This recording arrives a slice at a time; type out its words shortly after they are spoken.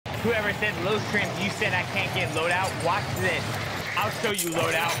Whoever said low streams, you said I can't get loadout. Watch this. I'll show you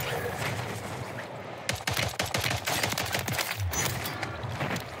loadout.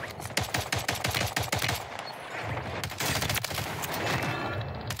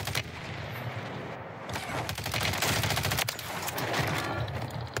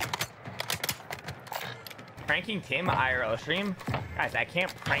 Pranking Tim IRL stream? Guys, I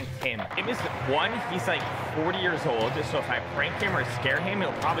can't prank Tim. Tim is one, he's like 40 years old, so if I prank him or scare him,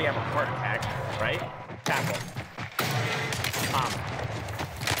 he'll probably have a heart attack, right? Tackle.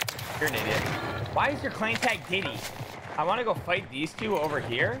 You're an idiot. Why is your clan tag Diddy? I want to go fight these two over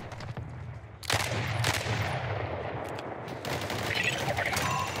here.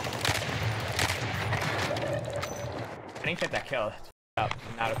 I didn't get that kill. Up.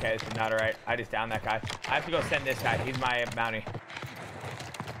 Not okay. This is not alright. I just downed that guy. I have to go send this guy. He's my bounty.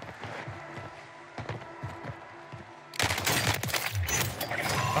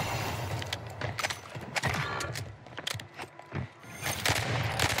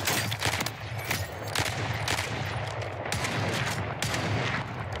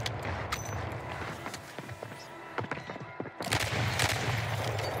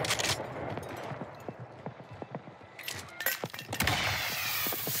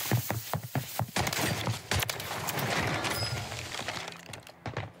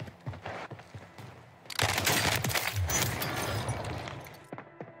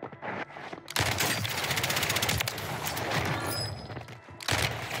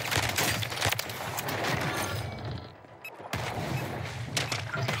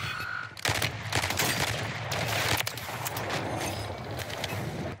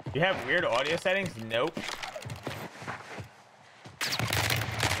 You have weird audio settings? Nope.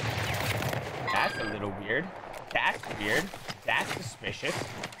 That's a little weird. That's weird. That's suspicious.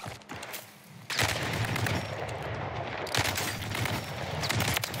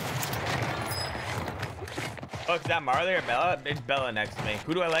 Oh, is that Marley or Bella? It's Bella next to me.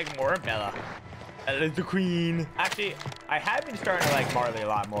 Who do I like more? Bella. Bella's the queen. Actually, I have been starting to like Marley a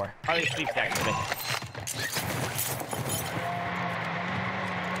lot more. Marley sleeps next to me.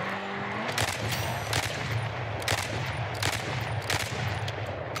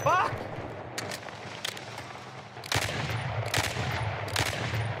 Fuck!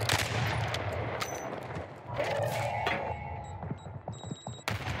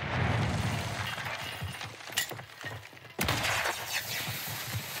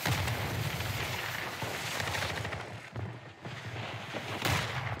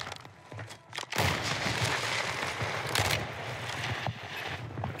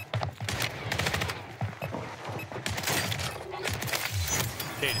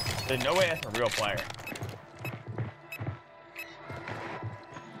 Dude, there's no way that's a real player.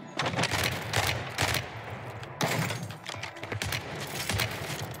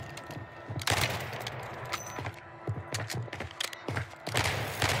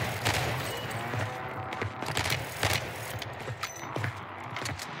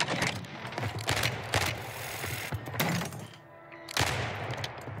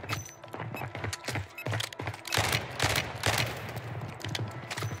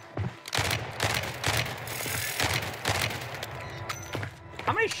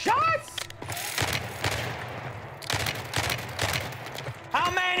 How many shots? How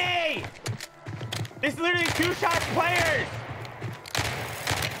many? This is literally 2 shots players.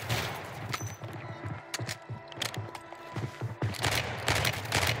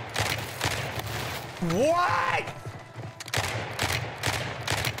 What?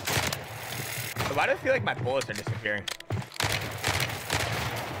 Why do I feel like my bullets are disappearing?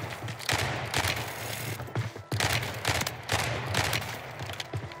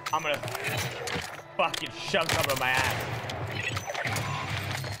 I'm gonna fucking shove something in my ass.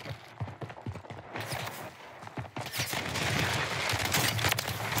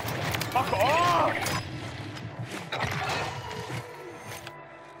 Fuck off!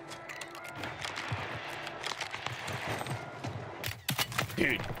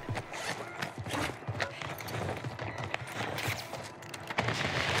 Dude.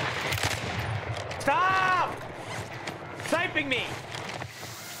 Stop! Sniping me!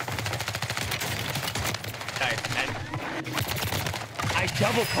 Nice, man. I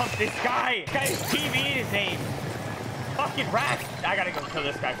double pumped this guy. This guy's TV in his name. Fucking rat. I gotta go kill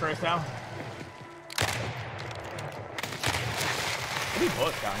this guy first now. Where are these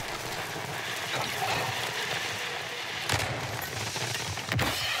bullets going?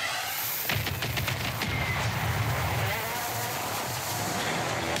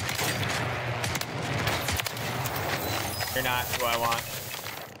 You're not who I want.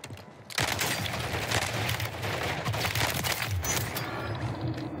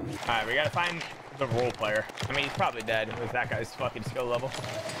 All right, we gotta find the role player. I mean, he's probably dead with that guy's fucking skill level.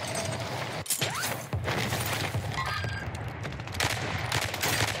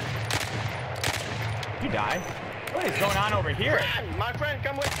 You die? What is going on over here? My friend,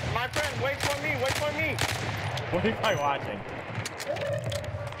 come with my friend. Wait for me. Wait for me. What am I watching?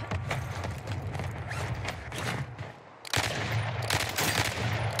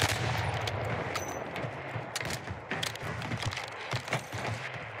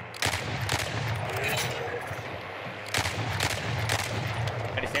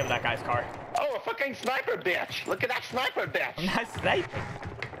 I disabled that guy's car. Oh, a fucking sniper bitch. Look at that sniper bitch. I'm not sniping.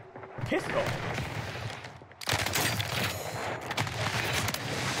 Pistol.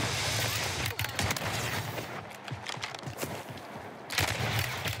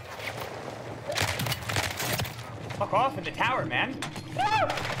 Fuck off in the tower, man. Woo!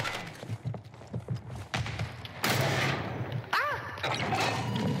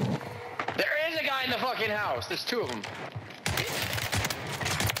 There is a guy in the fucking house. There's two of them.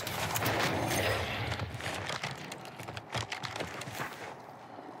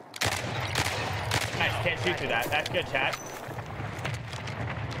 Nice, can't shoot through that. That's good, chat.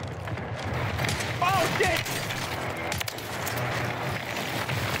 Oh, shit!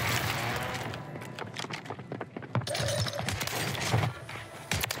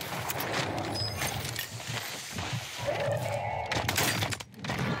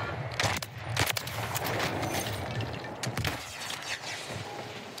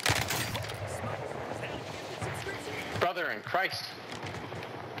 Brother in Christ.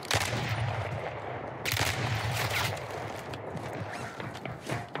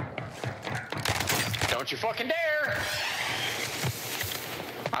 Don't you fucking dare!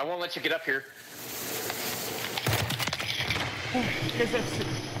 I won't let you get up here. There's a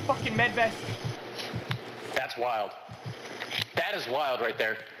fucking med vest. That's wild. That is wild right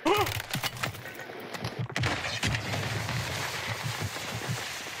there.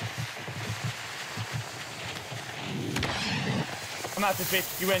 I'm out this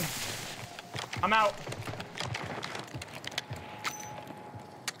bitch. You win. I'm out.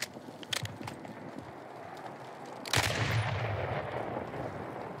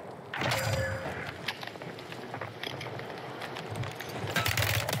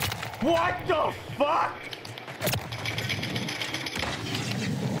 What the fuck?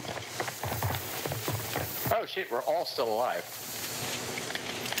 Oh shit, we're all still alive.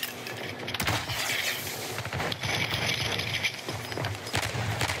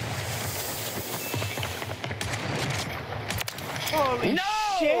 Holy No!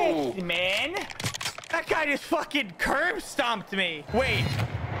 shit, man. That guy just fucking curb stomped me. Wait,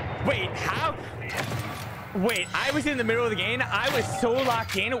 how? Wait, I was in the middle of the game. I was so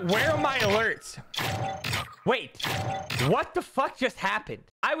locked in. Where are my alerts? Wait, what the fuck just happened?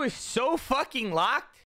 I was so fucking locked.